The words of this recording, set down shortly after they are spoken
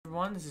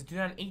one. This is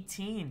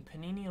 2018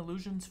 Panini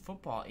Illusions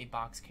Football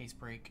 8-box case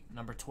break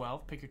number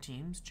 12. Pick your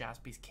teams,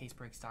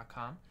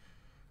 jaspyscasebreaks.com.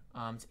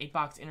 It's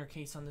 8-box inner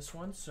case on this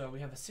one. So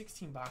we have a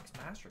 16-box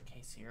master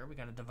case here. We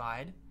got to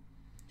divide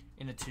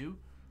into two.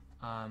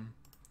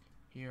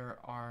 Here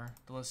are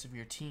the list of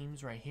your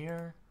teams right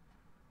here.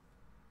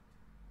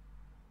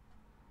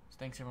 So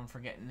thanks everyone for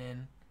getting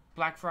in.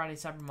 Black Friday,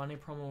 Cyber Monday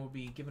promo will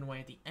be given away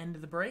at the end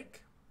of the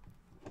break.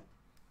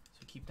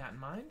 So keep that in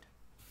mind.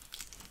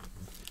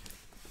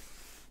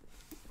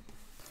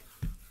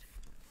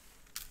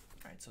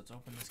 Alright, so let's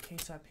open this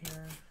case up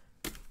here.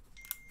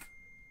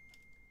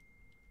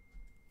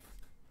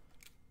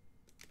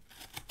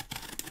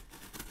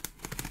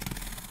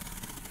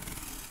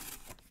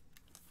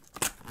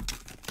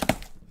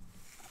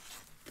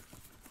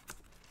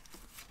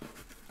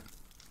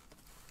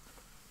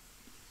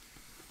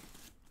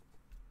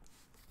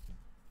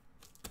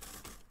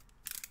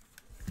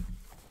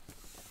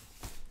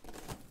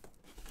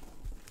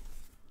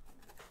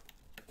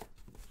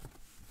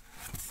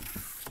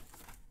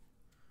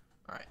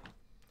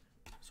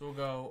 So we'll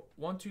go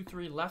 1, 2,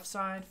 3 left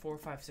side, 4,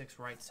 5, 6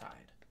 right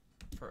side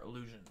for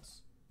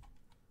illusions.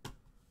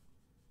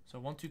 So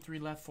 1, 2, 3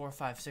 left, 4,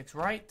 5, 6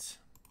 right. Let's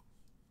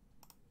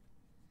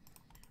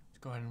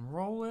go ahead and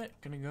roll it.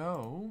 Gonna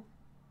go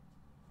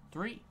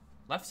 3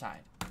 left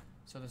side.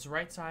 So this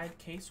right side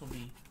case will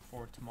be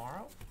for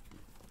tomorrow.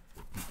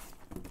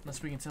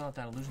 Unless we can sell out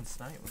that illusions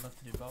tonight, we'd love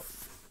to do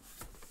both.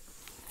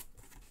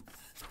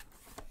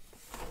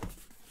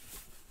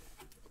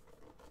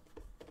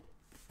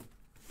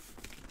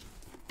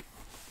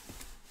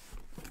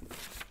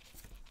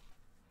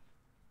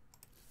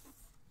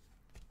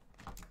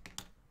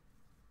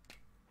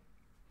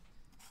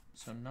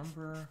 So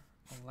number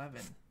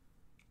 11,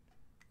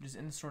 just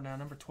in the store now.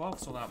 Number 12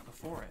 sold out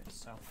before it,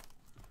 so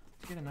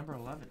let's get a number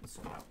 11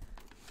 sold out.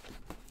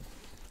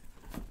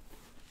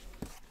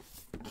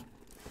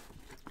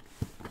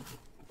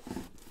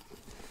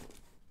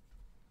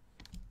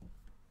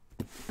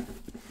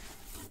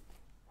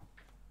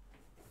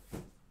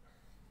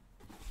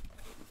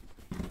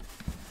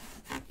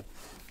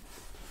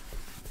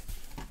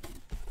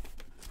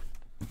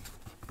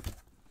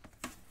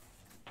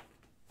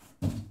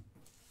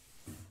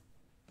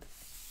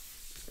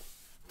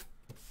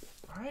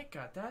 Alright,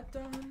 got that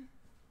done.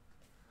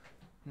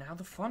 Now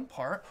the fun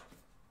part.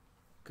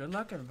 Good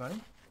luck, everybody.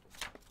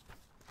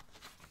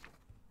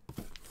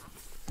 Here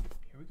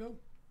we go.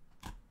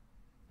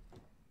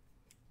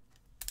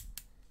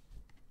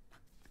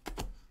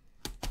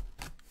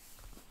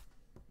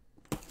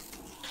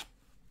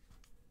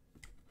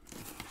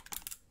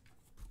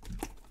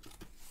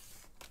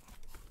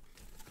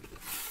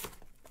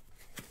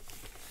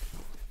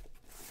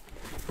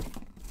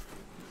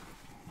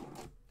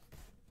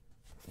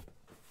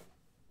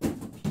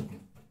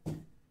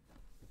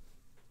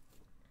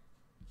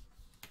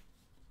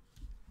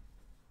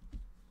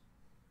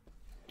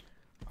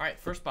 All right,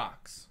 first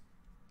box.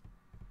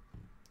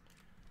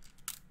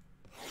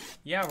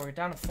 Yeah, we're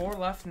down to 4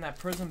 left in that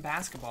Prism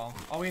basketball.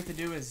 All we have to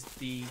do is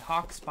the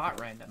Hawk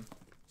spot random.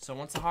 So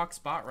once the Hawk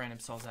spot random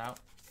sells out,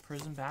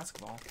 Prism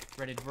basketball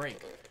ready to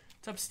break.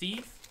 What's up,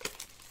 Steve?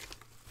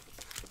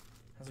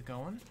 How's it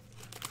going?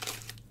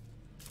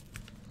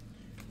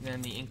 And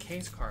then the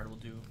encase card we'll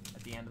do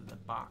at the end of the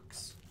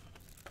box.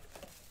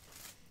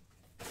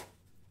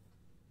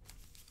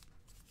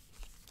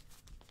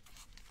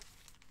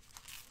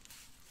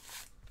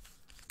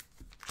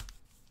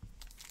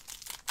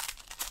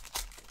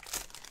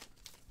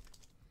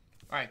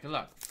 All right, good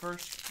luck.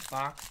 First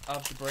box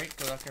of the break.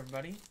 Good luck,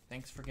 everybody.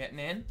 Thanks for getting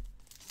in.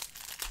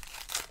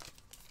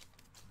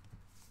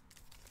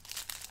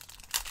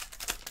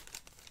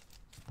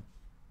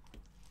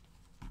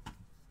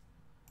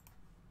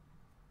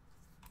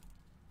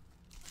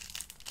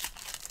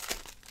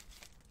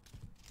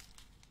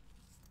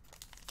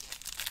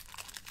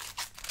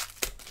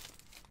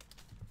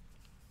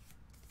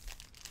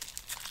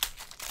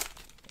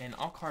 And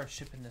all cards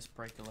ship in this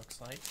break, it looks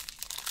like.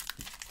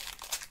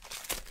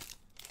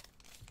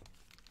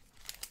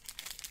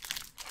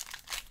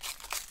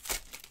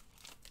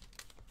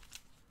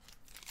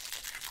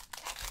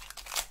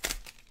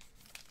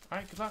 All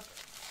right, good luck.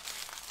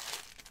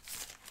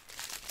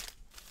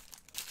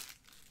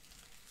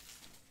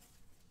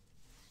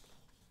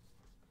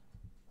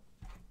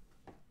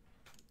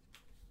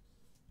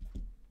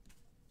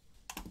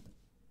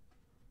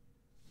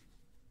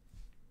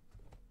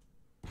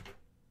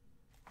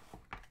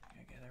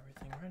 Gotta get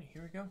everything ready.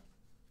 Here we go. All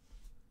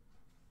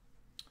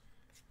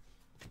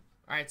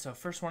right, so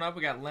first one up,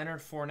 we got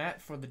Leonard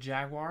Fournette for the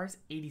Jaguars,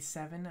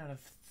 87 out of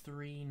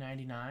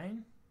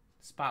 399.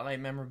 Spotlight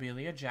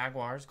memorabilia,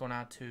 Jaguars, going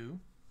out to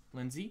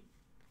Lindsay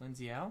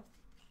L.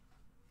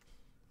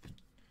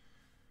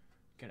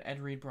 Got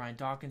Ed Reed, Brian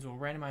Dawkins. We'll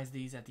randomize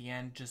these at the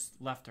end,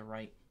 just left to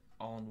right,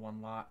 all in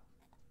one lot.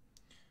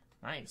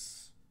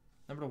 Nice.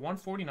 Number to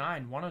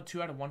 149,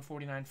 102 out of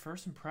 149.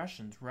 First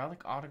impressions,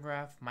 relic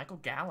autograph, Michael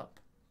Gallup,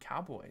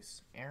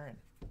 Cowboys, Aaron.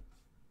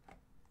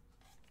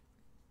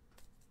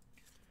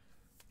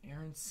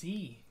 Aaron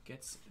C.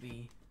 gets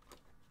the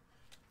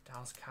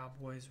Dallas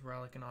Cowboys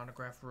relic and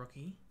autograph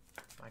rookie,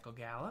 Michael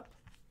Gallup.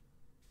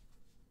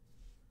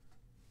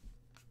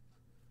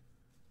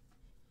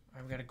 All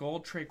right, we got a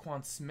gold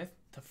Traquan Smith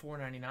to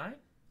 499.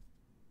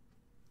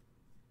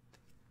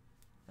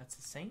 That's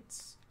the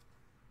Saints.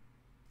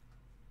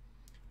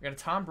 We got a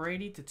Tom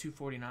Brady to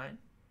 249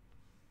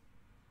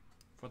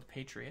 for the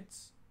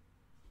Patriots.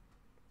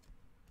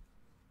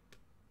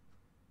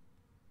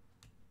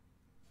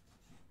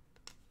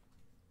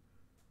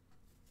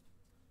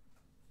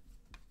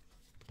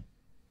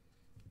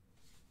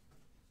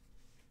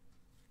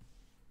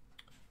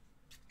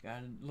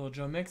 Got a little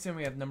Joe Mixon.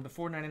 We have number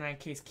 499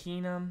 Case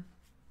Keenum.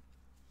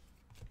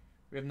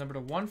 We have number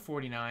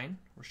 149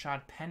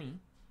 Rashad Penny.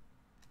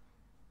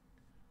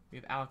 We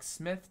have Alex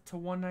Smith to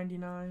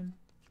 199.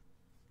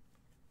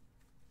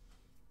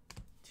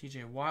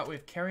 TJ Watt. We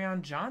have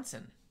Kerryon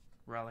Johnson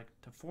relic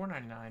to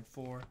 499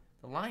 for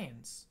the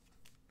Lions.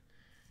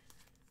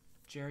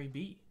 Jerry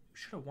B.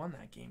 Should have won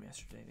that game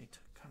yesterday. They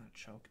kind of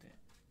choked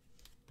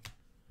it.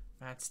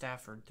 Matt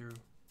Stafford threw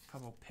a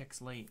couple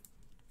picks late.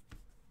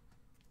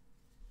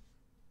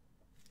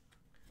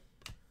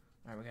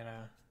 All right, we got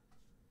a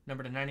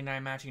number to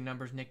 99 matching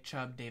numbers, Nick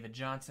Chubb, David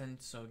Johnson.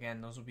 So, again,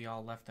 those will be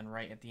all left and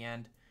right at the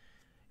end.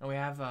 And we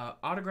have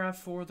autograph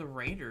for the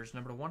Raiders,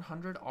 number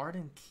 100,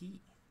 Arden Key.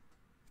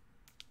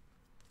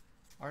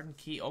 Arden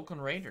Key,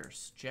 Oakland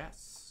Raiders.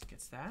 Jess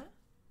gets that.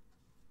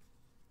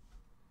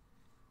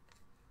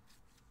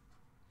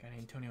 Got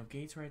Antonio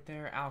Gates right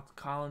there. Alex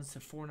Collins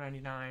to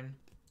 499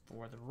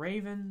 for the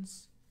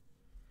Ravens.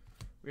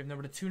 We have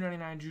number to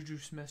 299, Juju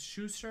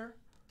Smith-Schuster.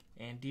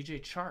 And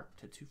DJ Chark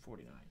to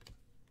 249.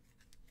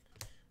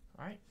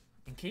 All right,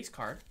 in case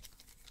card.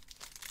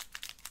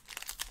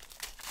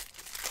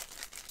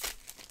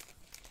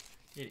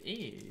 It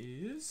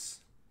is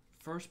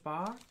first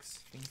box.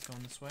 I think it's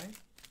going this way.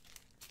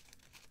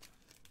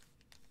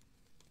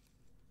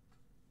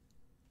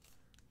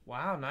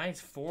 Wow,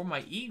 nice. For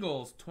my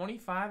Eagles,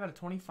 25 out of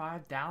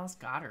 25, Dallas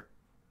Goedert.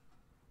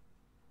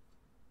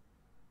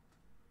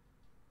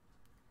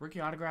 Rookie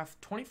autograph,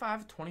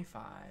 25 of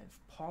 25.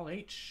 Paul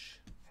H.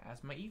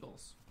 has my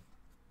Eagles.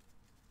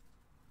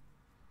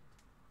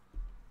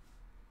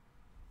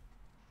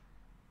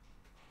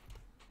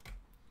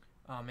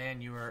 Oh,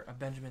 man, you were a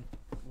Benjamin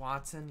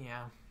Watson?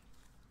 Yeah.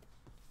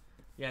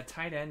 Yeah,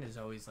 tight end is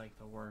always, like,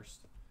 the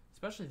worst.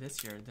 Especially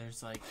this year.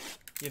 There's, like,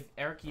 you have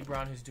Eric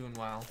Ebron, who's doing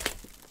well.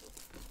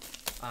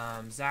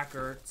 Zach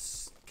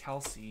Ertz,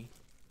 Kelsey.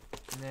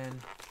 And then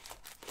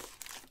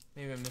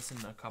maybe I'm missing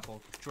a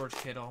couple. George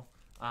Kittle.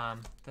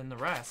 Then the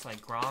rest, like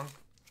Gronk,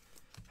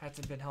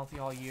 hasn't been healthy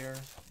all year.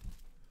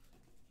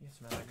 You have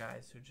some other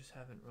guys who just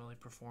haven't really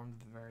performed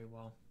very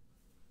well.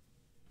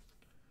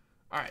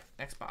 All right,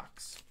 next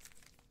box.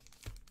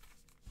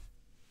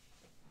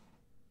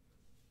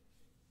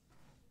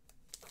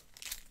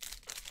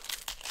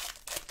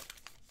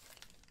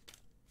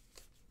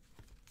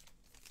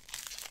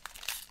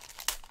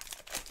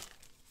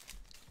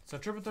 So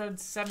Triple Thread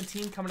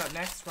 17 coming up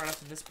next, right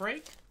after this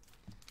break.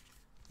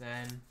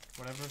 Then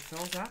whatever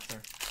fills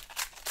after.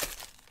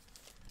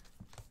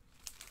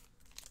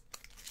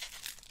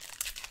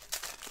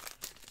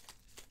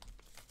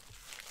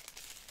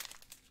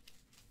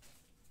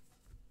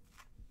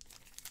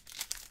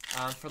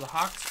 For the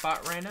Hawks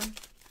spot random,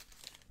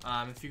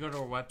 if you go to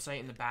our website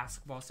in the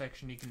basketball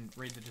section, you can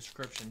read the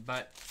description.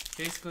 But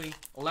basically,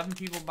 11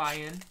 people buy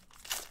in.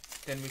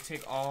 Then we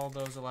take all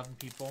those 11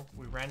 people.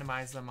 We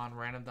randomize them on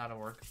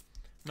random.org.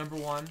 Number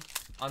one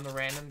on the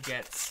random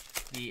gets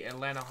the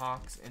Atlanta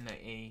Hawks in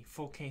a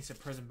full case of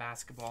Prism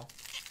basketball.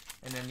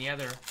 And then the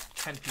other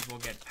 10 people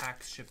get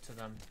packs shipped to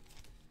them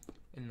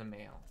in the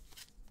mail.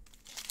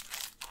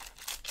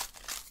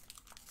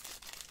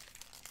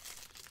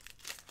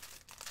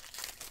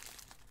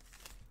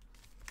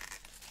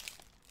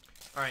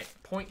 Alright,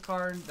 point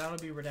card. That'll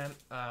be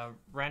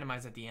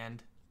randomized at the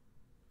end.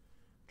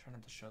 I'm trying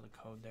not to show the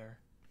code there.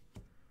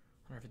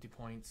 150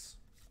 points.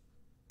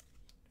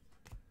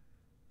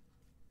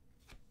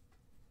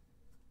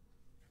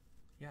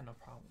 Yeah, no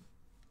problem.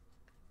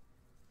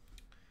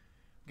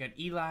 We got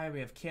Eli. We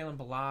have Kalen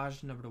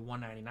Ballage, number to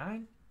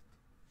 199.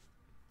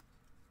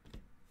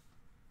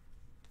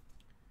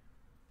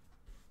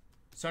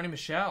 Sony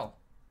Michel,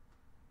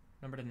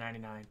 number to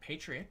 99.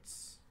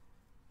 Patriots.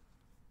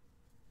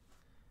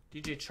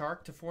 DJ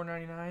Chark to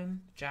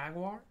 499.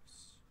 Jaguars.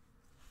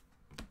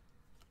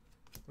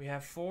 We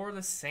have for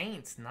the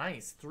Saints.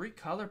 Nice.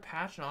 3-color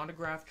patch and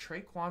autograph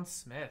Traquan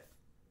Smith.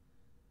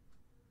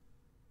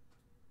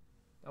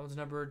 That was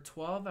numbered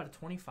 12 out of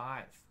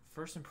 25.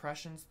 First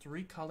impressions,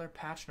 3-color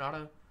patch and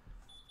auto.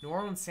 New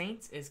Orleans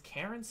Saints is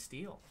Karen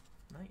Steele.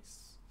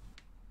 Nice.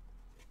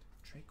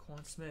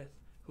 Traquan Smith,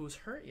 who was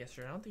hurt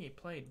yesterday. I don't think he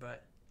played,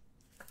 but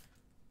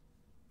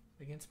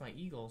against my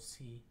Eagles,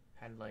 he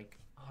had like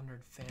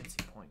 100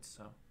 fantasy points,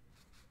 so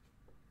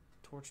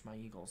torched my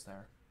Eagles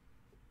there.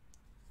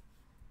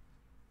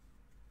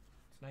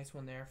 It's a nice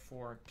one there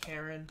for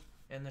Karen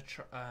and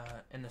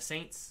the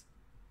Saints.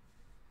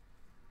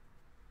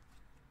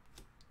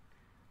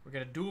 We're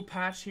going to dual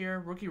patch here.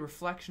 Rookie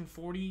Reflection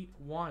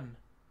 41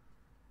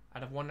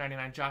 out of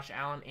 199. Josh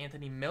Allen,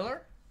 Anthony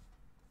Miller.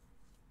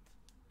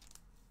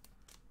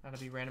 That'll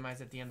be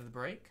randomized at the end of the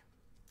break.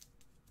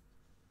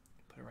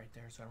 Put it right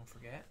there so I don't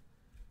forget.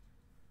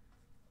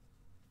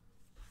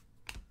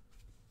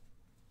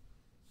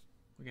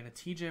 We got a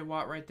TJ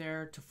Watt right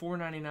there to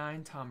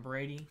 499. Tom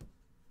Brady.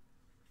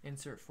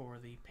 Insert for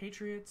the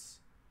Patriots.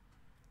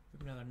 We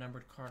have another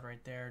numbered card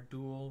right there.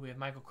 Dual. We have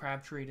Michael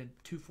Crabtree to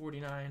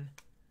 249.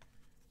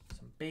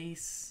 Some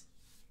base.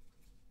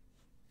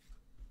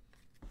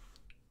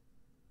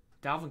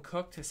 Dalvin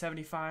Cook to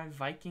 75.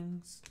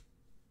 Vikings.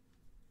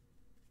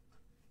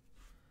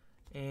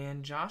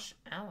 And Josh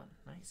Allen.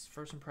 Nice.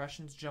 First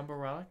impressions, Jumbo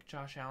Relic.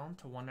 Josh Allen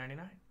to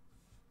 199.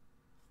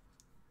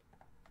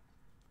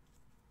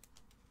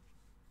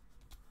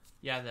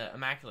 Yeah, the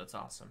Immaculate's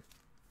awesome.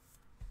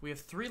 We have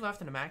 3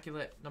 left in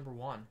Immaculate number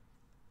 1.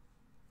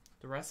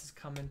 The rest is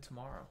coming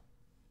tomorrow.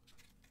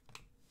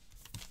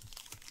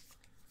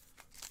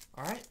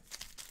 Alright.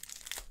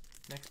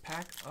 Next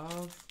pack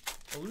of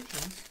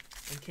Illusions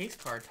in case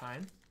card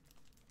time.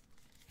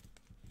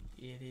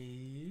 It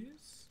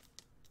is...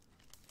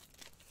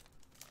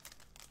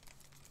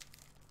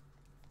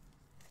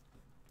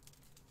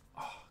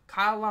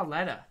 Kyle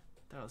Lauletta.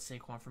 That was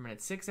Saquon for a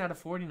minute. 6 out of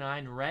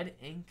 49. Red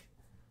ink.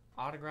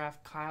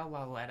 Autograph Kyle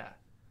Lauletta.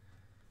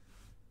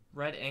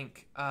 Red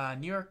ink.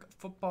 New York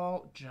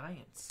Football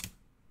Giants.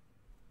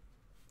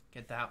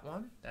 Get that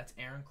one. That's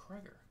Aaron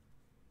Kreger.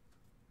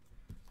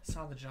 I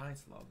saw the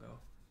Giants logo.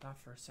 Not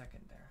for a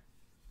second there.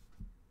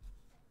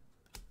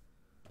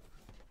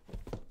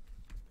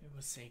 It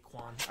was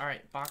Saquon.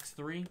 Alright, box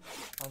 3.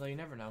 Although you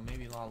never know.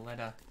 Maybe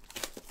Lauletta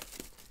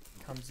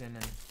comes in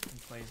and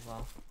plays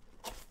well.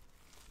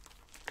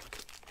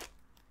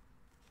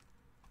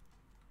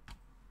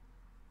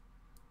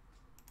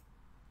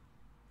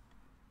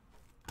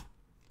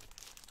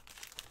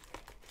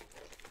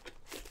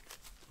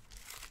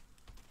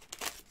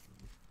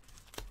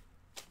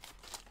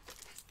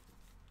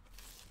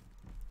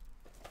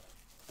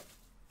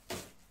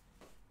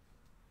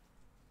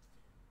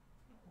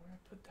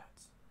 Put that.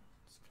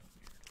 It's kind of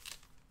weird.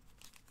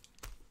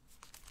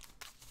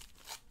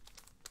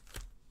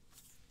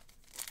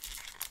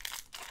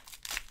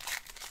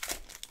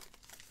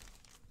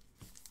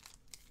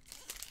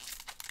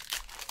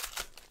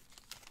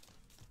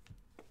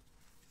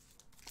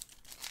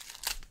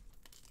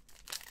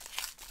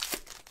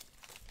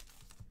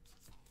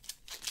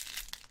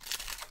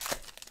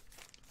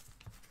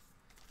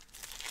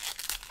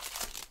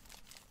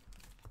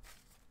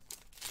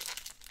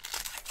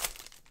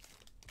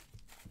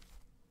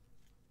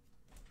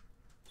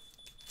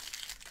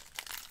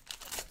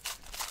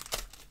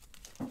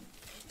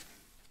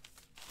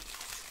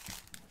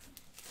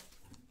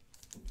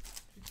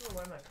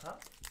 Away my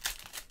cup?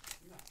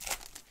 No.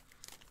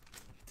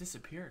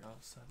 Disappeared all of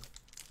a sudden.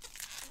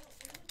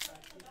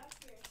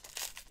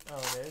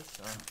 Oh, it is?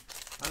 Oh.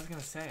 I was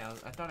gonna say, I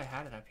thought I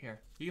had it up here.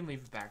 You can leave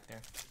it back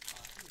there.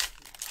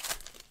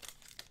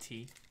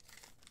 T.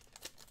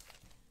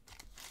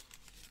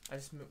 I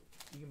just moved.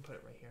 You can put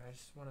it right here. I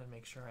just wanted to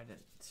make sure I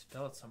didn't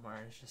spill it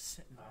somewhere. It's just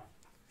sitting there.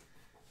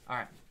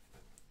 Alright.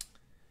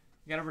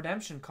 You got a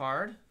redemption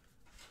card.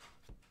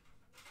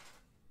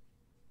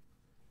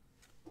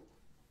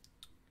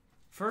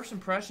 First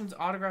impressions,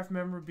 autograph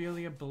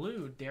memorabilia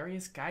blue,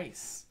 Darius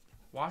Geis.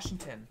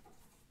 Washington,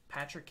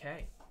 Patrick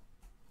K.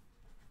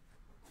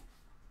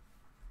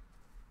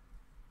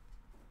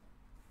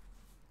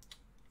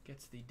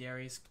 Gets the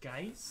Darius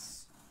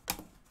Geis.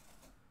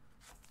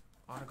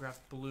 Autograph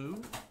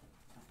blue.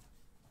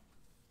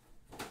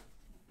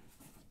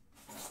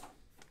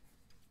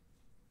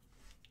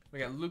 We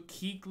got Luke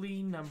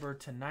Kuechly, number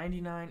to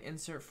 99,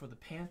 insert for the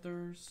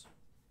Panthers.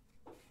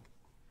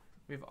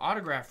 We have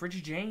autograph, Richie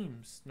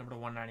James, number to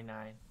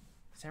 199,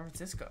 San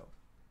Francisco.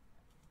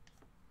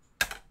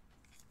 That's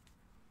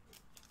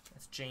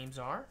James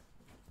R.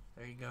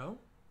 There you go.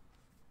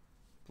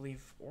 I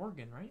believe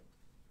Oregon, right?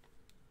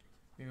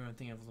 Maybe I'm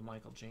thinking of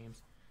Michael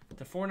James.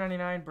 To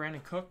 499,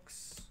 Brandon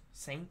Cooks,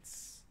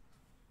 Saints.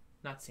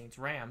 Not Saints,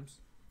 Rams.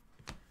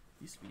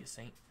 Used to be a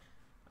Saint.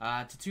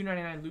 To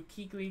 299, Luke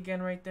Kuechly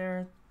again right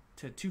there.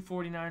 To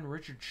 249,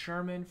 Richard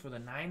Sherman for the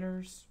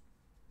Niners.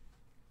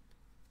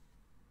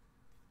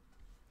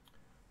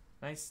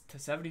 Nice. To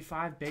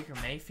 75, Baker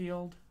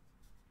Mayfield.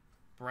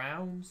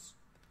 Browns.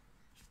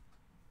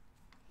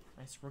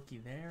 Nice rookie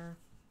there.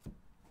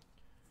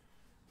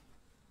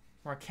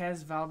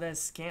 Marquez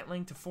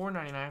Valdez-Scantling to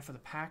 499 for the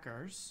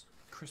Packers.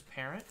 Chris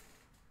Parent.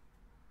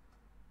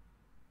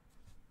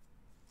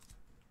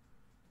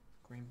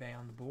 Green Bay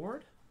on the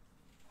board.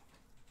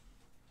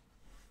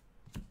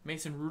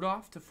 Mason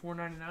Rudolph to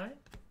 499.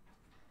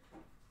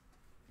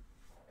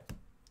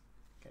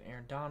 Got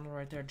Aaron Donald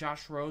right there.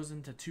 Josh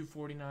Rosen to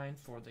 249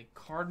 for the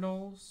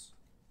Cardinals.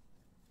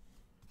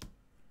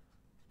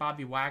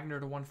 Bobby Wagner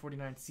to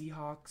 149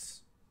 Seahawks.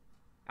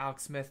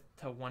 Alex Smith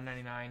to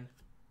 199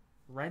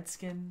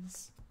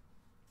 Redskins.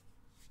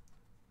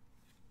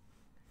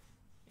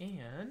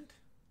 And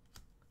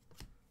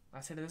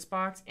Last hit of this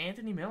box,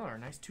 Anthony Miller.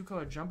 Nice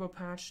 2-color jumbo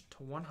patch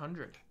to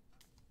 100.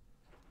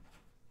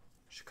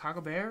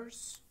 Chicago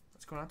Bears.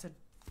 Let's go on to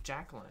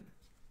Jacqueline.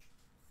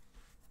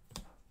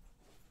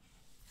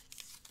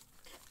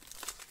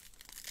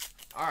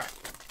 Alright,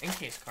 in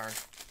case card.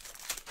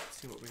 Let's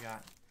see what we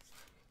got.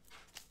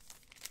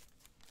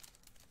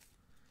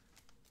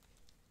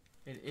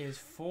 It is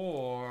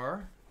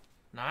for,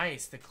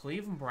 nice, the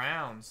Cleveland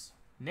Browns.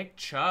 Nick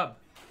Chubb.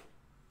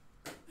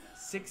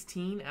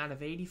 16 out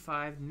of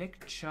 85.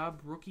 Nick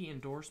Chubb rookie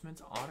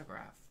endorsements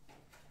autograph.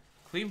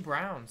 Cleveland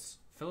Browns.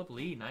 Philip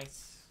Lee,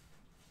 nice.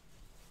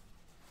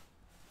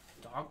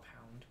 Dog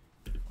pound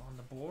on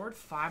the board.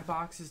 5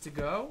 boxes to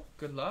go.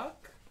 Good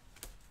luck.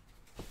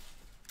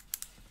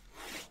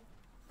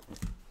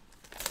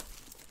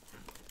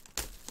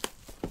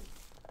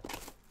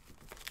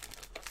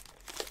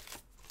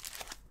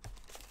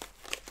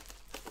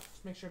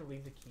 Just make sure to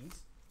leave the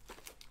keys.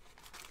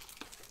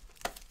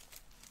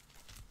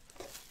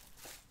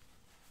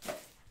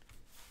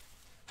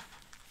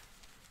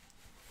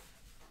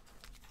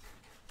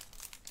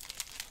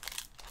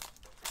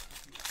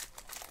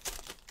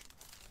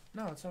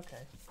 No, it's okay.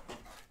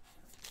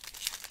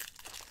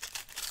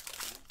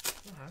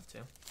 You don't have to.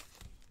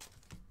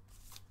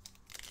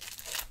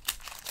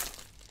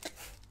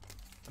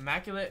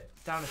 Immaculate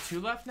down to 2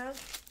 left now.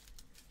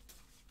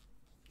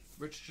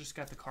 Rich just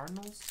got the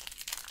Cardinals.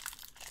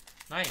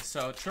 Nice.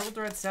 So Triple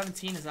Threat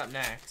 17 is up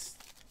next.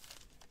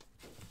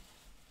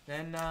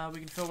 Then we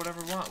can fill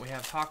whatever we want. We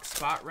have Hawk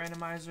Spot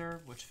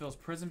Randomizer, which fills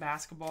Prison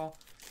Basketball.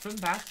 Prison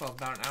Basketball is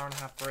about an hour and a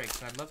half break,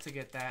 so I'd love to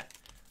get that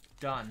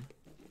done.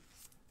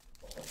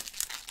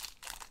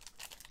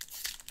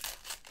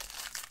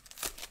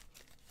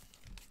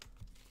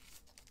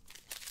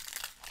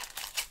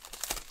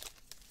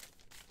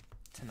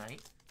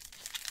 Tonight.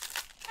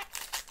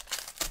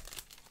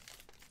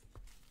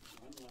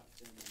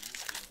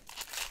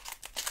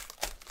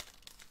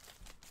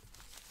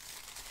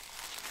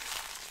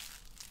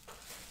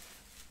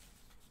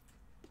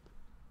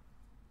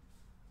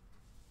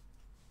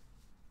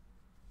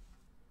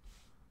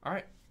 All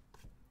right.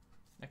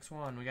 Next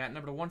one. We got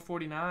number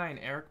 149,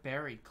 Eric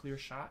Berry, clear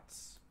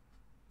shots.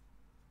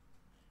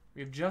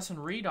 We have Justin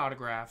Reed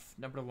autograph,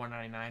 number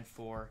 199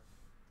 for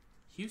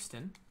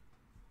Houston.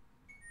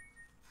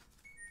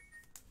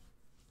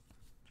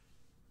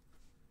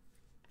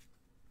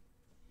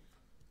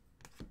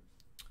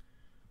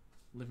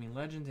 Living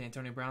Legends,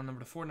 Antonio Brown,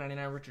 number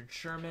 499, Richard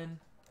Sherman.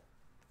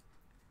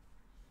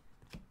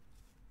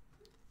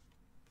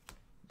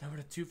 Number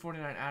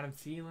 249, Adam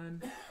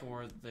Thielen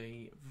for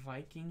the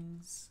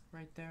Vikings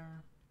right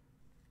there.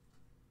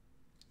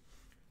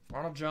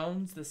 Ronald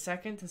Jones, the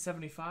second to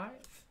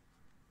 75.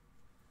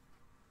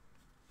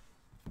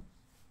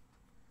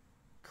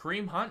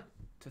 Kareem Hunt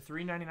to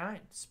 399.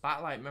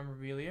 Spotlight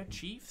memorabilia,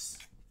 Chiefs.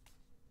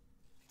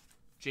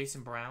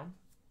 Jason Brown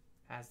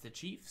has the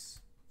Chiefs.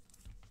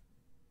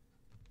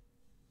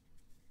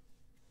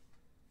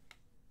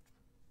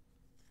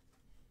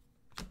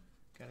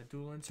 Got a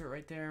dual insert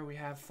right there. We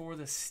have for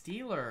the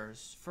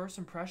Steelers, First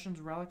Impressions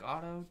Relic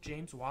Auto,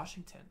 James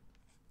Washington.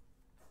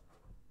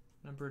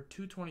 Number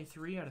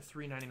 223 out of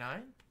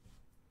 399.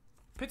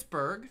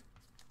 Pittsburgh,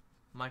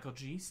 Michael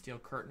G. Steel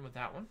curtain with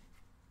that one.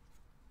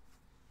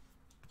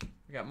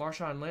 We got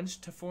Marshawn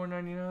Lynch to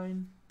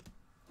 499.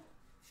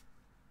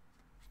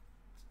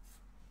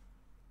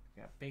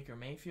 We got Baker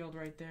Mayfield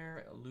right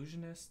there.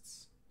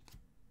 Illusionists.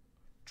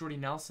 Jordy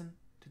Nelson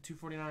to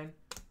 249.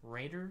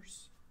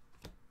 Raiders.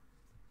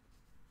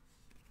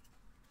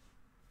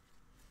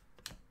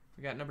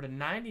 We got number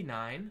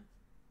 99,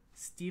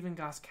 Steven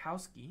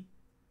Gostkowski.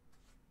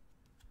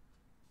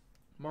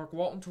 Mark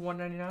Walton to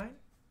 199.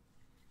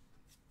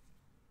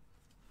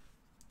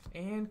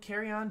 And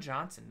Kerryon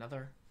Johnson,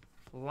 another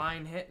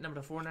line hit,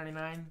 number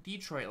 499.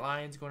 Detroit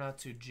Lions going out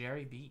to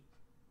Jerry B.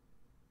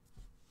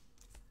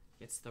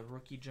 It's the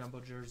rookie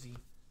jumbo jersey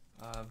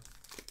of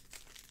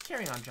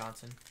Kerryon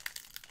Johnson.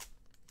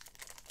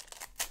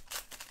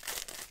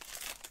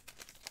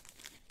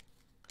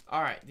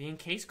 All right, the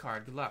encase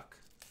card. Good luck.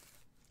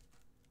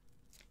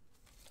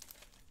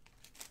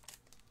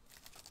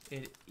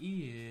 It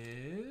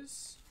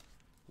is,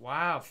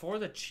 wow, for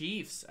the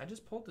Chiefs. I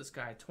just pulled this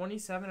guy.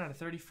 27 out of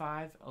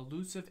 35.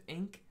 Elusive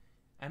Ink.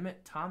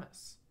 Emmett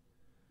Thomas.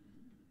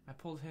 I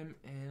pulled him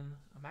in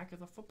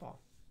Immaculate Football.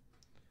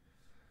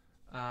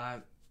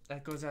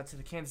 That goes out to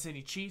the Kansas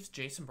City Chiefs.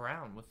 Jason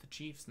Brown with the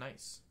Chiefs.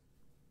 Nice.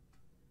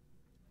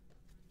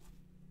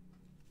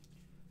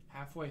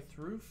 Halfway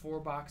through. 4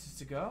 boxes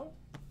to go.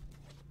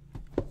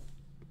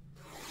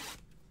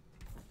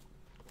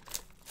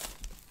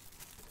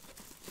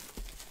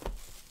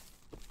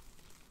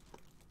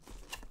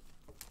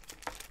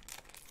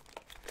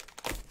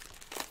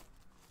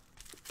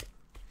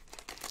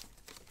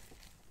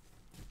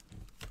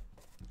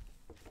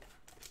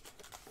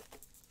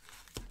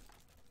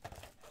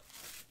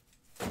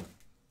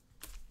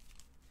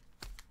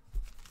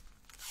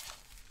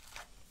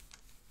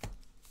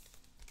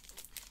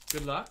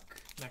 Good luck.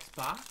 Next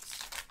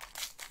box.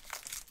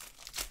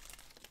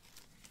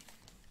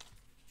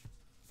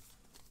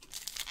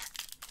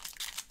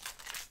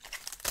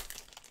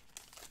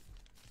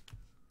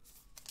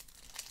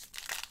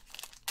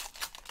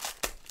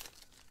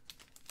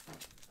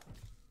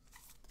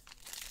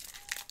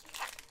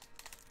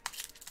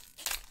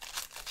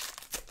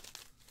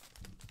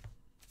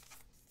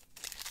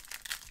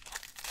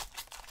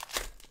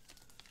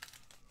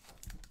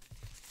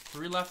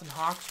 3 left in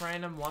Hawks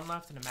random, 1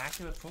 left in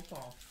Immaculate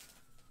Football.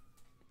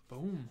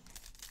 Boom.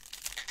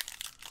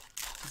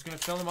 Who's going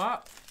to fill them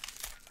up?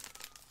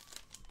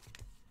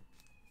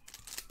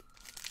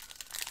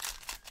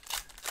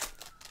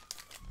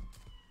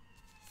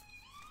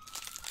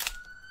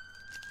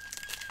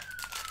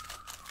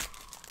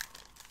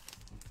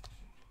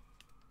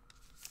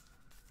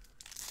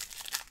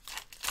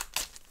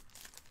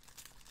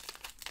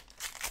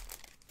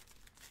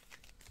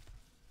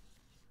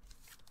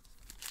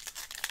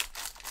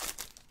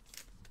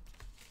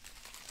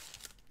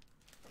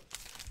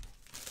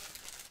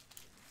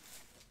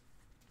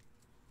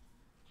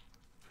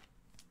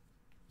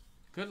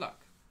 Good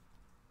luck.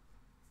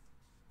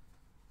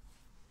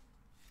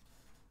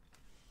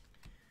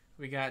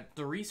 We got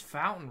Doris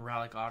Fountain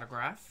relic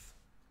autograph.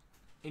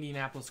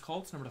 Indianapolis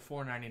Colts, number to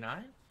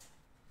 499.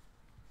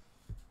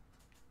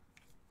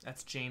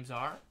 That's James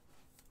R.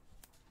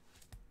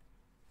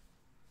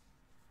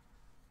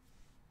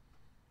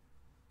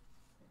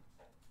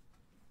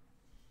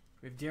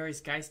 We have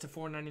Darius Geist to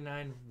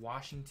 499,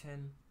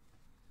 Washington.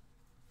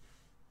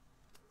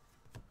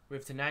 We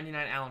have to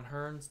 99, Alan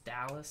Hearns,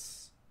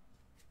 Dallas.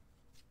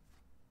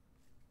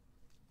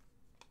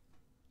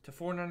 To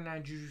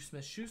 499, Juju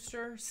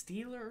Smith-Schuster,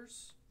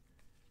 Steelers.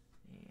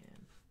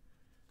 And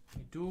a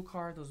dual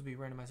card. Those will be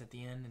randomized at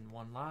the end in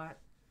one lot.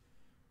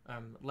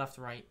 Left,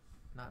 right,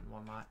 not in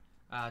one lot.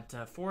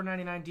 To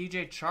 499,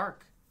 DJ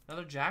Chark.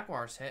 Another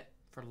Jaguars hit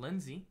for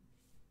Lindsay.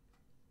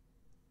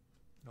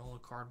 Nola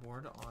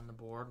cardboard on the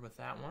board with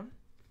that one.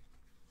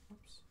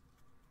 Oops.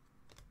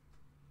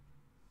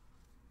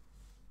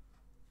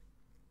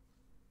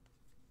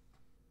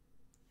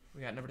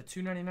 We got number to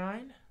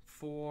 299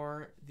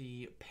 for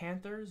the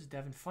Panthers,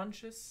 Devin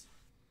Funchess.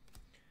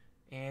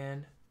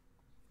 And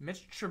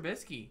Mitch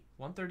Trubisky,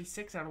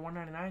 136 out of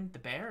 199, the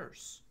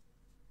Bears.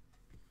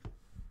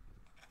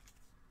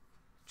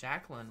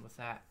 Jacqueline with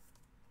that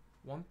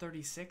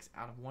 136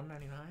 out of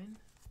 199,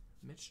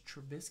 Mitch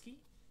Trubisky.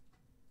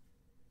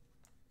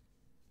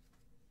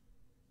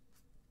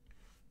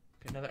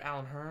 Okay, another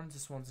Alan Hearns.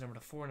 This one's number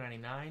to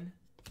 499.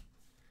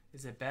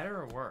 Is it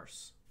better or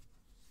worse?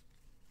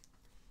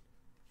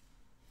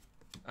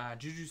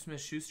 Juju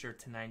Smith-Schuster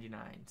to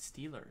 99.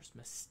 Steelers,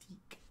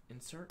 Mystique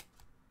insert.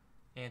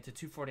 And to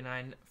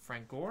 249,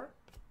 Frank Gore.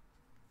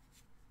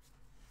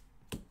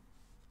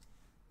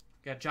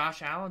 Got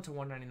Josh Allen to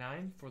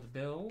 199 for the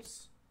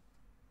Bills.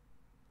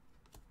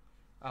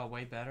 Oh,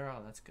 way better.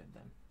 Oh, that's good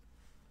then.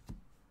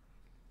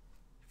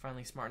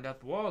 Finally smartened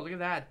up. Whoa, look at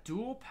that.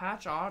 Dual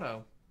patch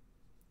auto.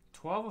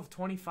 12 of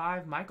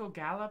 25. Michael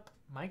Gallup,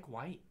 Mike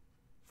White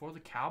for the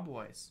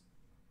Cowboys.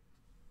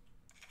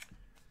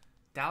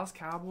 Dallas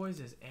Cowboys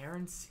is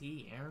Aaron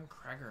C. Aaron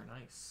Kreger.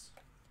 Nice.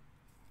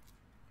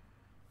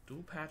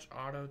 Dual patch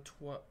auto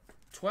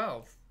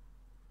 12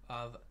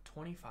 of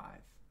 25.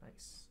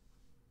 Nice.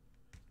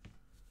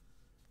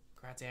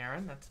 Congrats,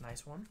 Aaron. That's a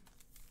nice one.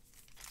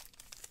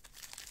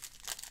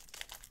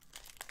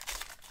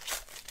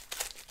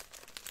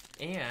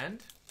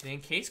 And the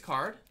encase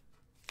card.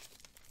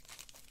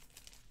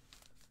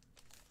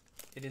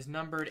 It is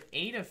numbered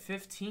 8 of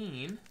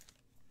 15.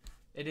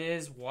 It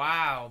is,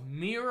 wow,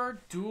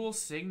 mirror dual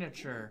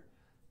signature.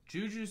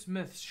 Juju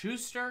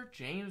Smith-Schuster,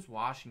 James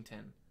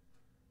Washington.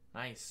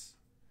 Nice.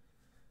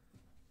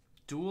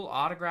 Dual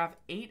autograph,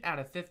 8 out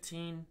of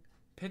 15.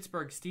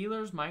 Pittsburgh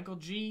Steelers, Michael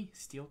G.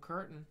 Steel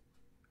Curtain.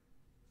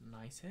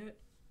 Nice hit.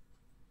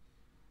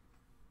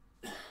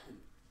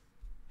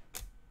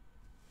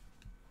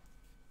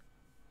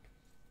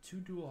 Two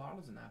dual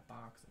autos in that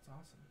box. That's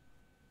awesome.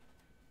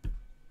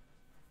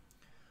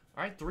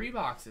 All right, 3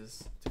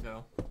 boxes to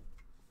go.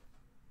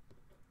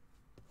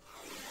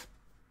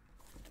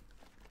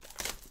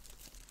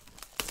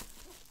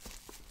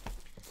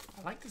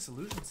 I like this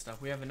Illusion stuff.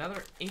 We have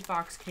another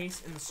 8-box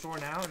case in the store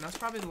now, and that's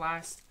probably the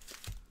last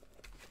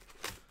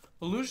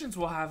Illusions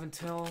we'll have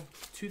until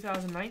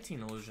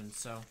 2019 Illusions.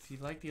 So if you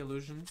like the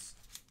Illusions,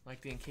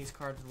 like the encase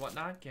cards and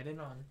whatnot, get in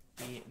on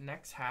the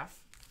next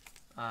half,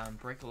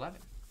 break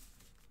 11.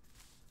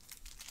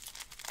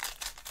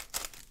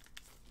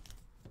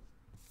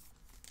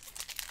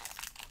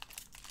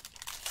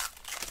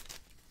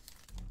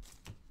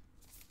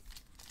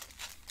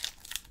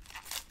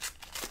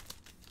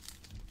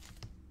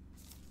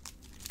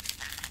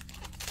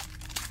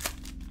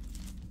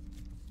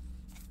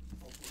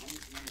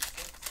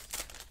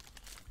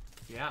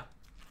 Yeah.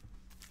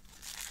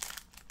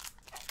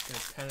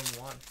 It's 10 and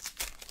 1.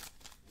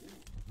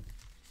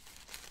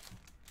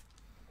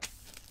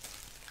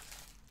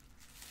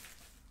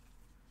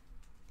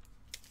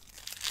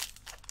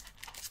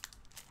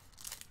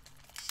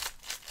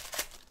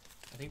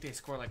 I think they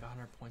score like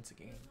 100 points a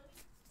game.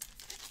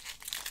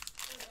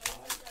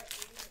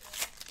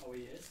 Oh,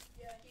 he is?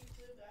 Yeah, he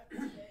flew back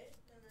today,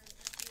 and then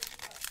he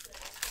got sick,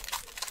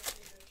 so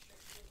he was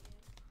restricted.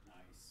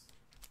 Nice.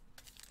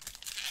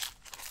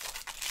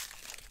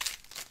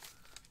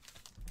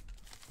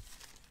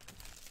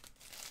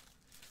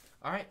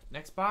 All right,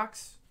 next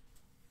box.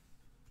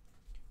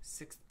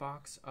 6th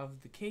box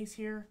of the case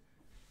here.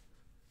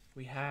 We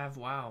We have,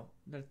 wow,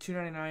 the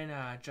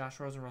 299 Josh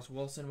Rosen, Russell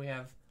Wilson. We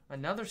have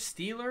another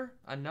Steeler,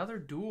 another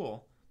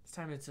dual. This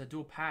time it's a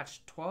dual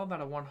patch, 12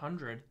 out of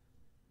 100.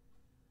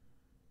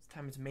 This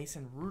time it's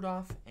Mason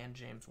Rudolph and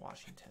James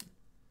Washington.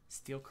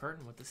 Steel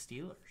curtain with the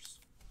Steelers.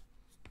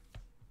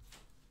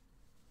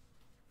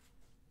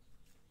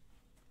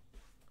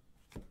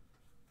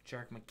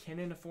 Jerick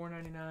McKinnon to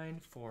 499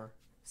 for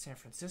San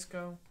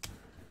Francisco.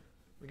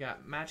 We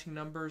got matching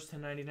numbers to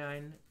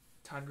 99,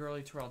 Todd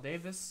Gurley, Terrell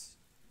Davis,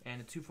 and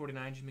a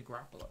 249 Jimmy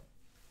Garoppolo.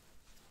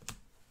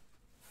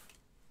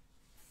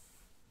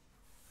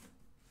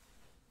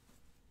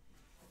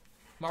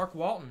 Mark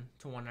Walton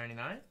to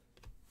 199,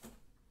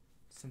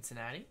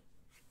 Cincinnati.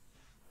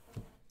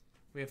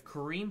 We have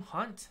Kareem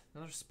Hunt,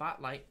 another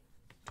spotlight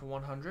to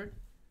 100,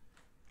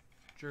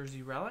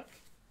 jersey relic.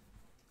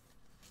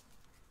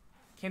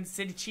 Kansas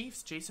City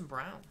Chiefs, Jason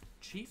Brown.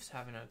 Chiefs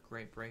having a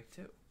great break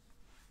too.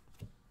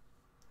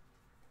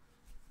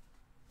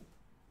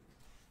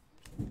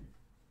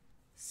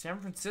 San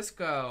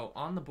Francisco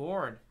on the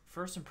board.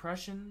 First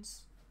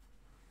impressions.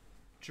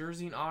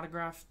 Jersey and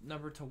autograph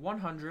number to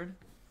 100.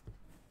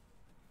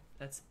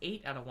 That's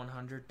 8 out of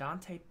 100.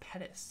 Dante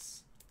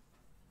Pettis.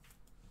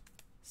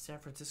 San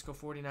Francisco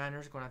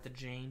 49ers going out to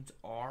James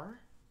R.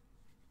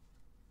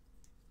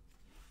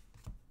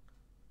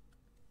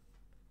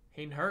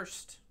 Hayden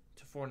Hurst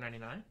to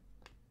 499.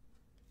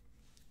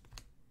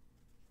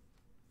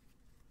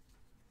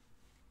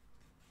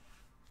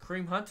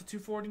 Kareem Hunt to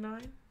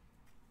 249.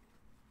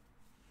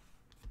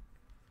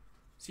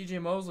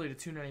 CJ Mosley to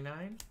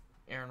 299.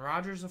 Aaron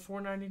Rodgers to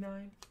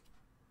 499.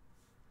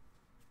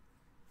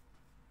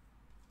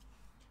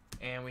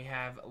 And we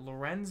have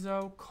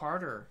Lorenzo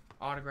Carter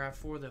autograph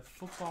for the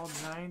Football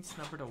Giants,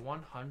 number to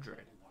 100.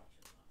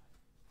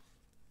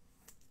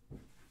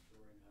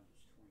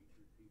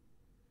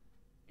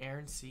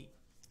 Aaron C.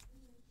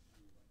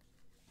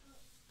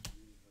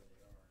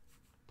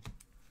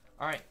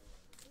 All right,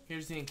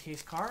 here's the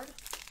encased card.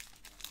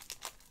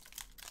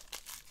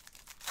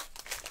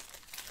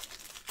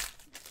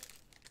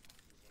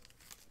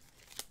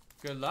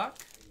 Good luck.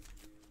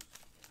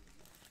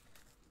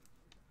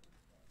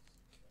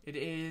 It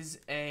is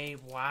a,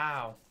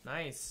 wow,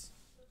 nice.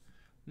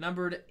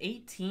 Numbered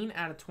 18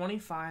 out of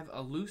 25,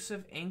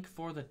 elusive ink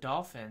for the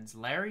Dolphins,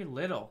 Larry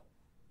Little.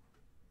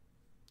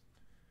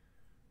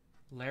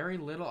 Larry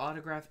Little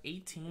autograph,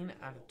 18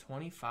 out of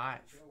 25.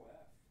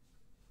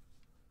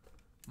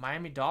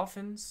 Miami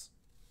Dolphins,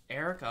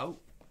 Eric O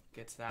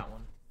gets that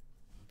one.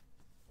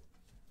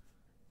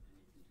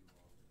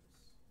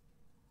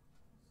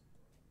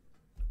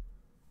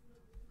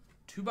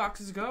 Two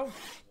boxes to go.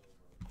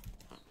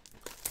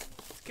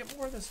 Let's get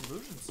more of this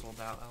illusion sold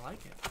out. I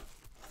like it.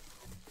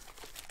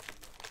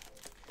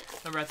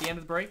 Remember, at the end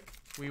of the break,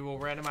 we will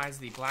randomize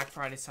the Black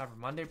Friday Cyber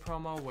Monday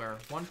promo, where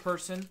one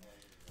person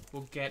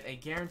will get a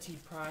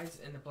guaranteed prize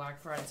in the Black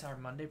Friday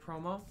Cyber Monday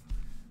promo.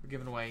 We're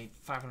giving away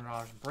 $500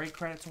 in break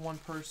credit to one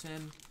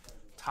person,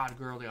 Todd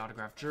Gurley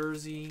autographed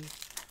jersey,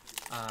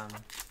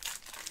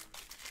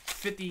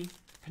 50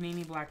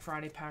 Panini Black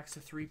Friday packs to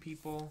 3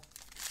 people,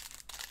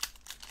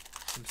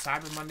 some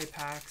Cyber Monday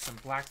packs, some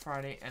Black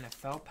Friday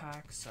NFL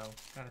packs. So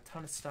got a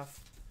ton of stuff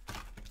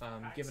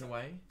given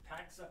away.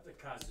 Packs up the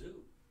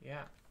Kazoo.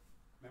 Yeah.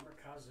 Remember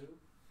Kazoo?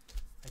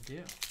 I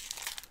do.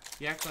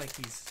 You act like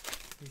he's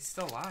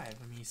still alive.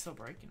 I mean, he's still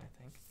breaking, I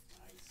think.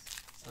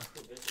 Nice.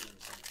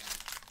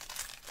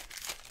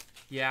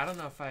 Yeah, I don't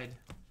know if I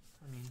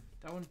mean,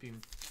 that wouldn't be...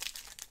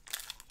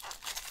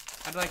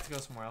 I'd like to go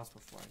somewhere else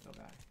before I go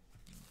back.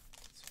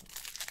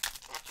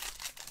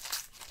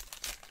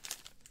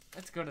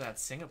 Let's go to that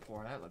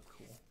Singapore. That looked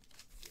cool.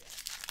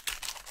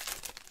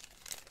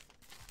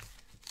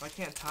 Why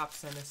can't Top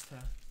send us to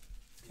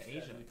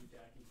Asia?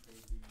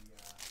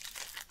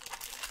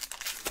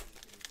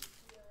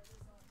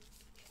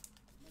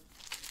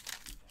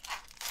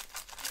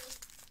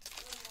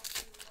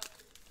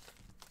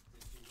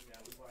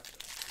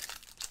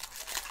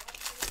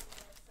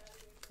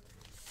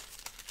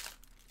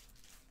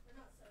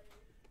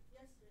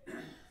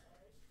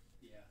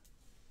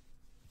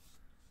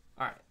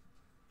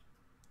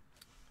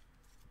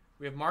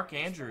 We have Mark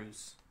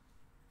Andrews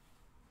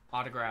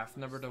autograph,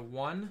 number to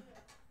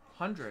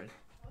 100.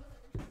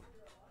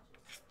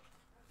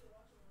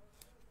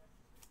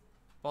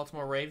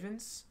 Baltimore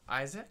Ravens,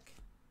 Isaac.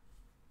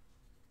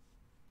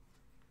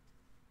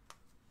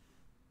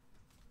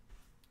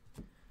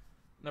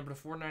 Number to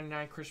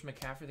 499, Christian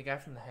McCaffrey, the guy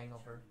from The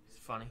Hangover. He's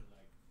funny.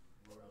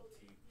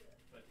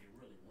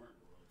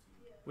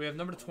 We have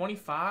number to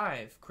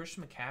 25,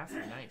 Christian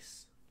McCaffrey.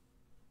 Nice.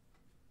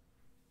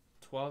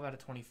 12 out of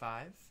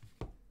 25.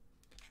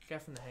 Guy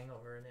from The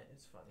Hangover in it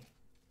is funny.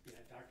 Yeah,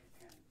 Dr.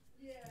 Penn.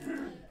 Yeah.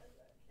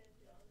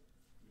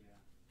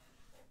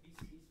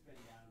 He's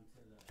been down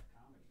to the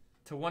comedy.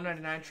 To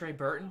 199, Trey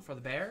Burton for the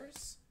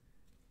Bears.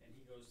 And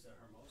he goes to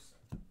Hermosa.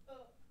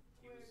 Oh,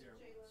 He where was there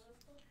Jay once.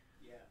 Leno's from?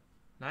 Yeah.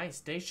 Nice.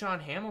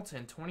 Deshaun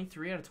Hamilton,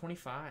 23 out of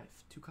 25.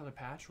 2-color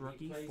patch,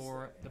 rookie plays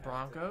for the at,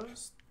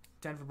 Broncos.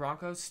 Denver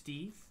Broncos,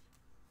 Steve.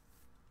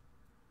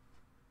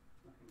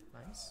 Looking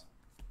at, Nice.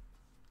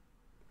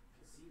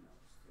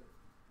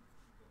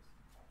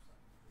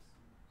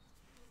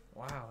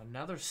 Wow,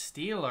 another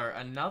Steeler,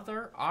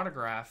 another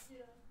autograph.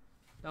 Yeah.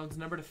 That one's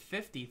numbered to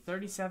 50,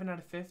 37 out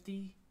of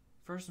 50.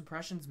 First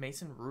impressions,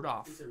 Mason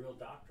Rudolph. He's a real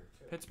doctor,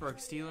 too. Pittsburgh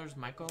Steelers,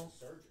 Michael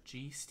Surgeon.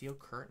 G. Steel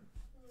Curtain.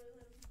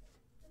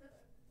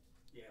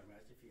 Yeah,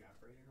 imagine if he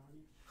operated on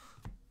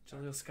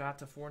you. Jaleel Scott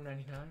to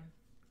 499.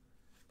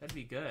 That'd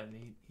be good.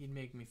 He'd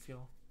make me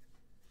feel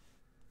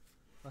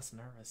less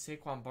nervous.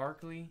 Saquon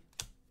Barkley.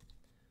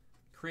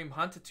 Kareem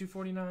Hunt to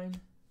 249.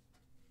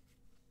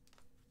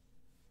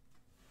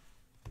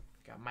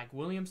 Got Mike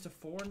Williams to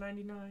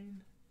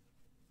 499.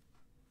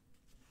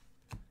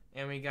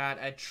 And we got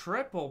a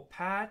triple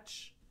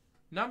patch,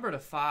 number to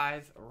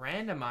 5,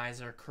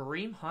 randomizer,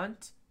 Kareem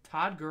Hunt,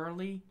 Todd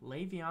Gurley,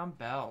 Le'Veon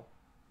Bell.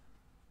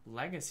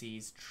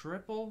 Legacies,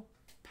 triple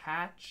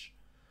patch.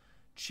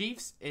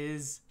 Chiefs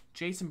is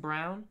Jason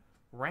Brown.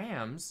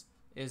 Rams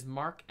is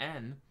Mark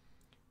N.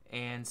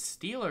 And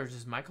Steelers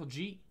is Michael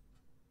G.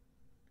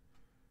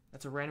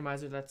 That's a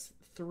randomizer. That's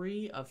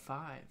 3 of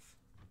 5.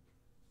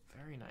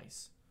 Very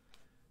nice.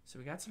 So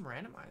we got some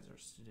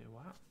randomizers to do.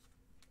 Wow.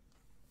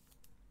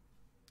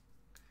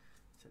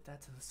 Set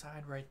that to the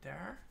side right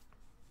there.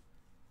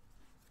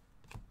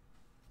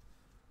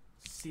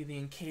 See the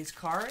encased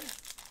card.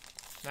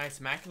 Nice.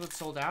 Immaculate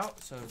sold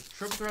out. So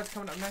triple threads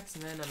coming up next,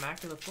 and then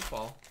Immaculate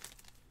football.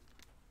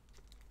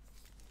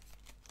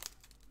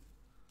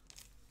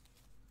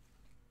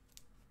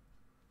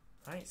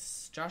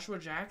 Nice. Joshua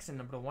Jackson,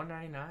 number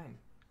 199.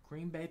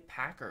 Green Bay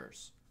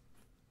Packers.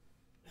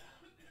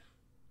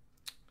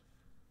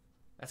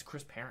 That's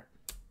Chris Parent.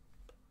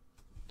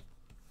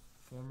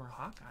 Former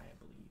Hawkeye, I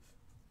believe.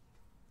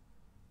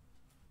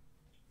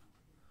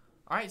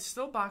 Alright,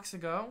 still a box to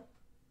go.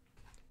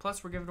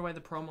 Plus, we're giving away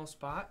the promo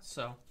spot,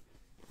 so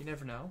you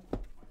never know. I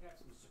got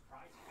some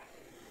surprise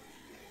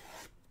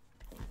packages.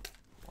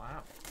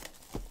 Wow.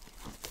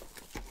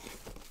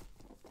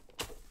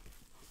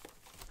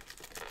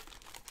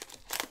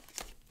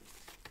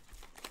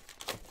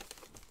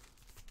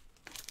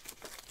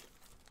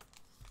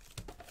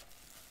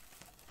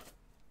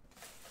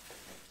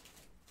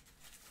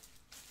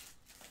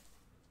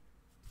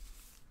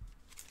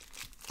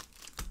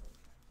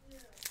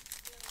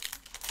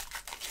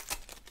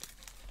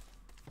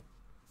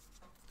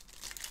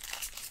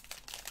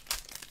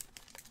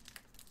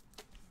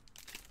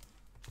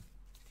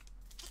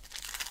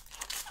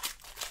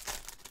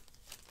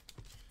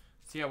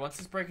 So yeah, once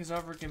this break is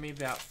over, give me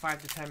about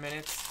 5 to 10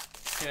 minutes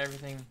to get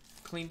everything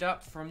cleaned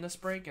up from this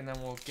break, and then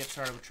we'll get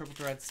started with Triple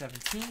Thread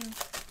 17.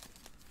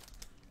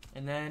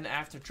 And then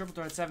after Triple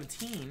Thread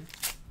 17,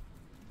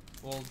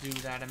 we'll do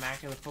that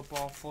Immaculate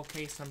Football full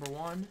case number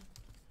 1.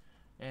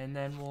 And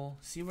then we'll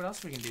see what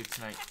else we can do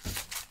tonight.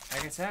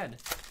 Like I said,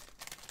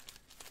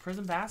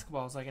 Prism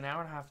Basketball is like an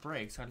hour and a half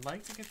break, so I'd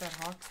like to get that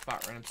Hawk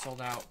spot random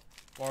sold out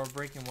while we're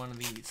breaking one of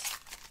these.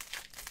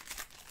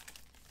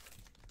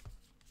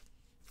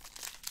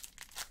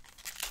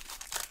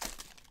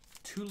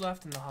 Two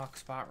left in the Hawk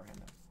spot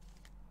random.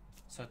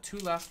 So 2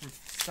 left from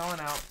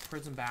selling out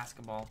Prism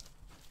Basketball.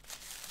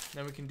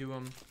 Then we can do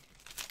them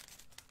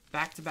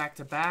back to back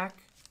to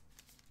back.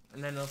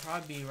 And then it'll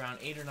probably be around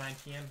 8 or 9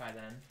 p.m. by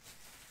then.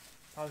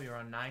 Probably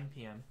around 9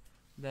 p.m.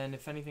 Then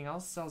if anything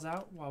else sells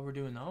out while we're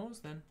doing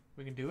those, then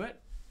we can do it.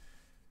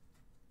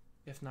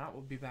 If not,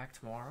 we'll be back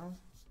tomorrow.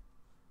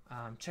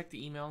 Check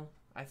the email.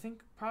 I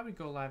think probably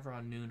go live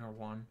around noon or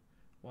 1.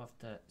 We'll have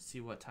to see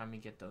what time we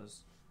get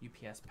those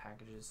UPS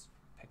packages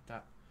picked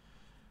up.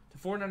 To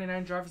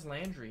 499 Jarvis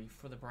Landry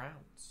for the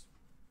Browns.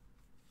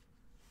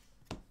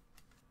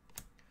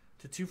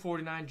 To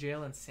 249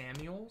 Jalen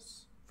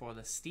Samuels for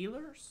the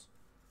Steelers.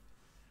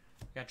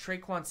 We got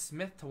Traquan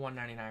Smith to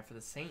 199 for the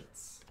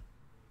Saints.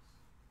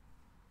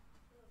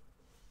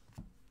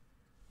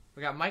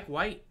 We got Mike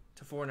White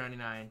to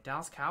 499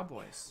 Dallas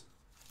Cowboys.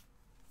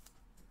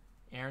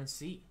 Aaron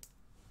C.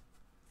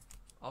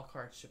 All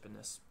cards shipping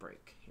this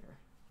break here.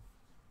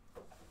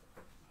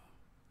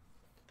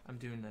 I'm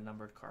doing the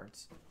numbered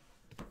cards.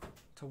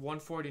 To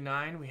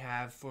 149, we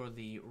have for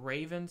the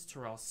Ravens,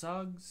 Terrell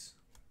Suggs.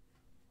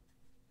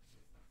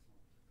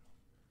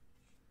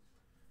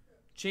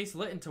 Chase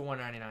Litton to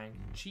 199,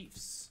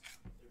 Chiefs.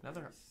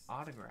 Another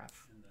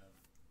autograph.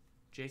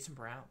 Jason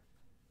Brown.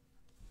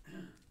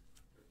 They're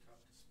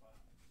tough to spot.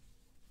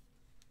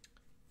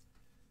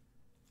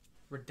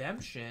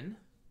 Redemption.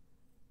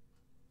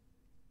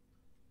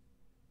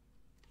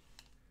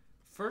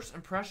 First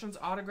Impressions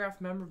autograph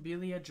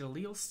memorabilia,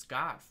 Jaleel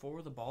Scott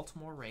for the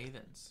Baltimore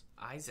Ravens.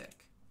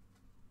 Isaac.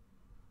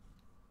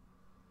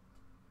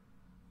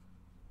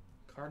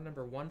 Card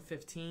number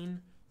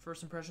 115.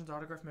 First Impressions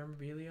autograph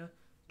memorabilia,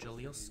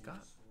 Jaleel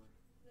Scott.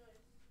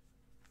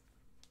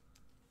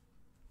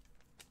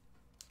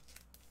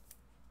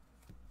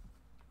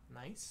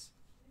 Nice.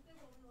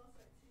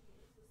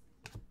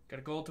 Got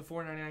a gold to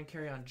 499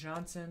 carry on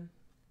Johnson.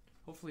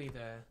 Hopefully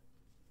the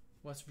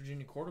West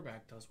Virginia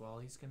quarterback does well.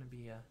 He's going to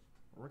be a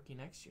rookie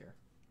next year,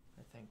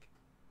 I think.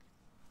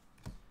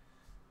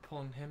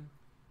 Pulling him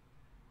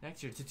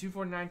next year. To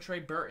 249 Trey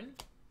Burton.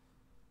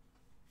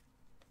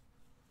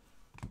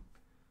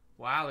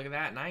 Wow, look at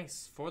that.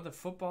 Nice. For the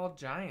football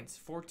Giants,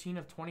 14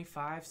 of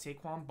 25,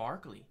 Saquon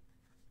Barkley.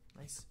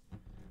 Nice.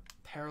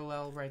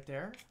 Parallel right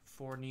there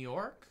for New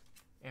York,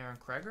 Aaron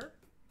Kreger.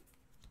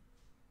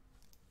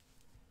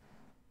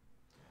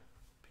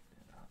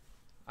 Pick that up.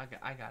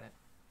 I got it.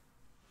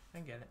 I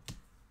get it.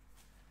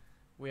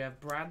 We have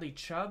Bradley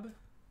Chubb.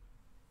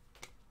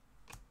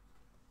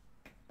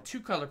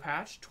 2-color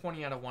patch,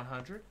 20 out of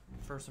 100.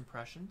 First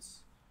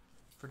impressions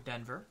for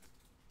Denver.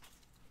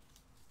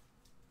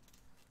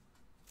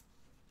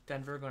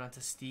 Denver going out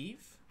to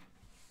Steve.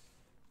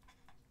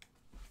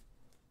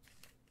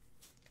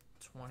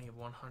 20 of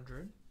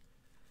 100.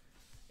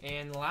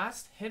 And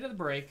last hit of the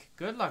break.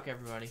 Good luck,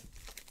 everybody.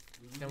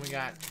 Then we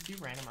got a few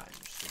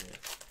randomizers today.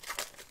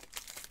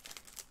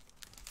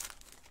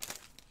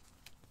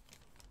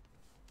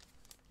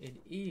 It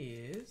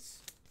is...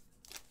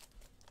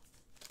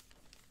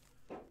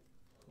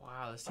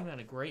 Wow, this team had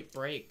a great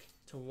break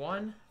to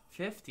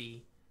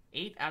 150.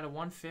 8 out of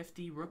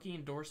 150. Rookie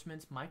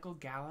endorsements, Michael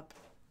Gallup,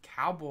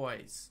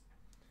 Cowboys.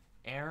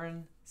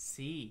 Aaron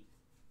C.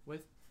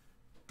 with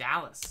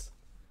Dallas.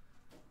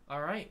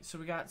 All right, so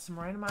we got some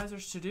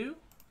randomizers to do.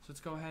 So let's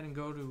go ahead and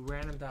go to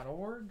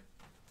random.org.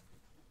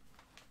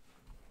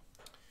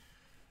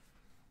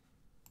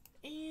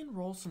 And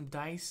roll some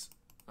dice.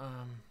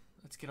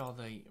 Let's get all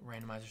the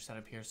randomizers set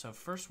up here. So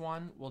first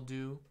one we'll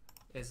do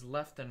is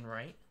left and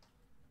right.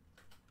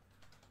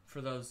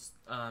 For those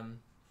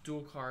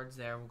dual cards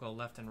there, we'll go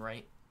left and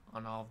right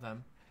on all of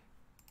them.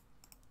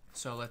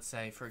 So let's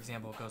say, for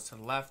example, it goes to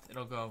the left.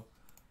 It'll go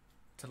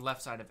to the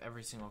left side of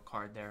every single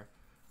card there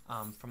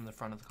from the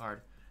front of the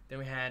card. Then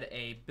we had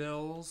a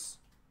Bills.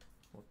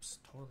 Whoops,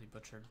 totally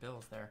butchered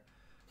Bills there.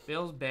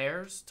 Bills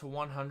Bears to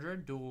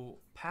 100 dual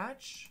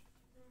patch.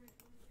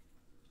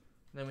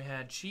 Then we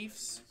had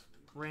Chiefs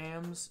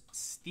Rams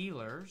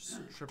Steelers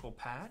triple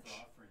patch.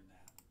 Offering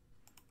that.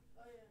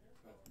 Oh, yeah, no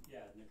problem. Yeah,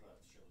 Nicholas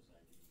shows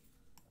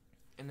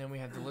ID. And then we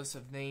have the list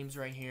of names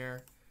right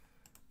here.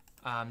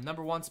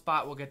 Number 1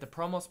 spot will get the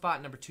promo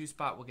spot. Number 2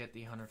 spot will get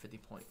the 150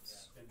 Yeah, points.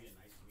 it's gonna be a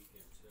nice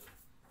weekend too.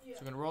 Yeah.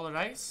 So we're going to roll the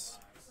dice.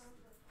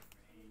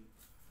 Rain.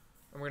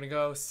 And we're going to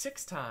go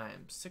 6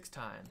 times. 6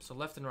 times. So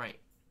left and right.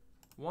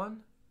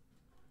 1,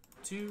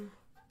 2,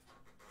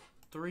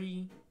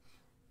 3,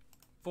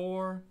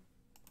 4,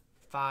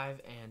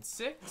 5, and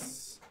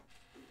 6.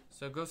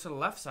 So it goes to the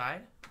left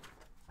side.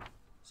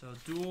 So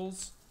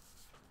duels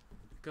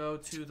go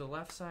to the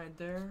left side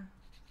there.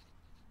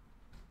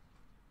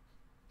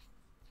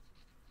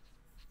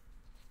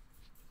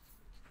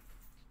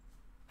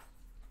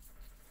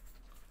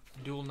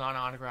 Dual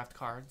non-autographed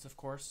cards, of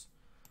course.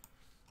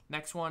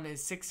 Next one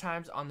is 6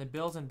 times on the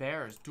Bills and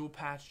Bears. Dual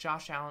patch,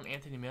 Josh Allen,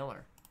 Anthony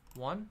Miller.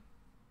 1,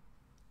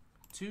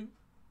 2,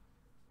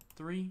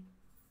 3,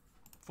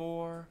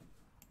 4,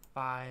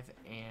 5,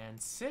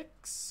 and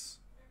 6.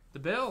 The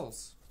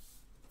Bills.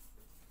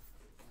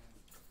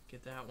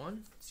 Get that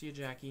one. See you,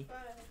 Jackie.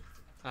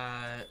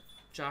 Bye.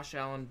 Josh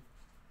Allen,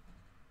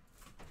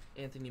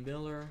 Anthony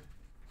Miller.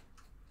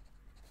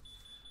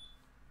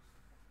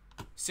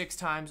 6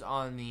 times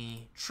on the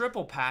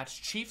triple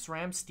patch, Chiefs,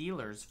 Rams,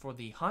 Steelers for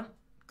the Hunt,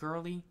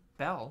 Gurley,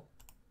 Bell.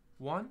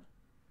 1,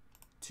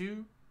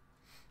 2,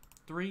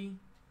 3,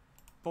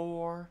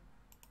 4,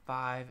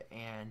 5,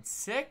 and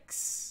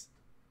 6.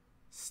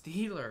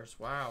 Steelers.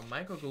 Wow,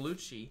 Michael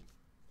Gallucci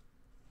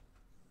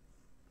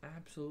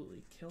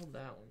absolutely killed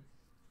that one.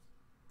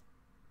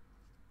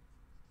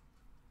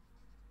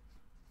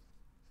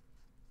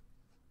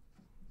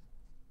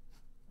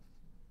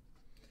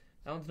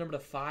 That one's number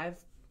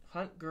 5.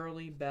 Hunt,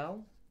 Gurley,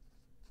 Bell.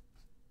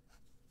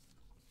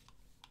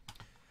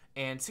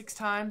 And 6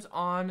 times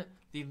on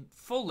the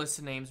full list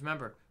of names.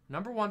 Remember,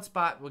 number 1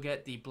 spot will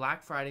get the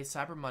Black Friday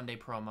Cyber Monday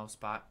promo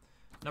spot.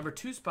 Number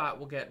 2 spot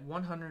will get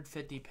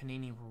 150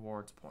 Panini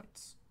Rewards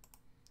points.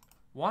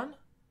 1,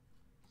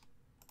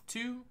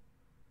 2,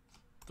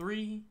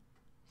 3,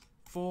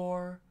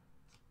 4,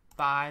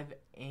 5,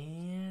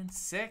 and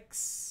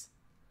 6.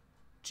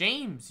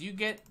 James, you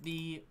get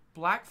the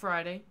Black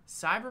Friday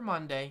Cyber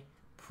Monday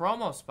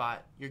promo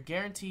spot. You're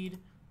guaranteed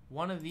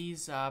one of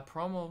these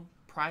promo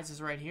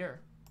prizes right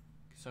here.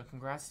 So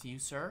congrats to you,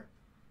 sir.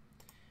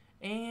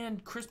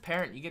 And Chris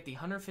Parent, you get the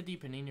 150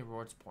 Panini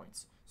Rewards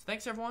points. So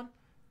thanks, everyone,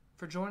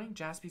 for joining.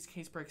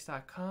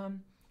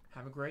 JaspysCaseBreaks.com.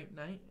 Have a great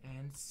night,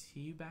 and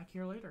see you back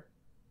here later.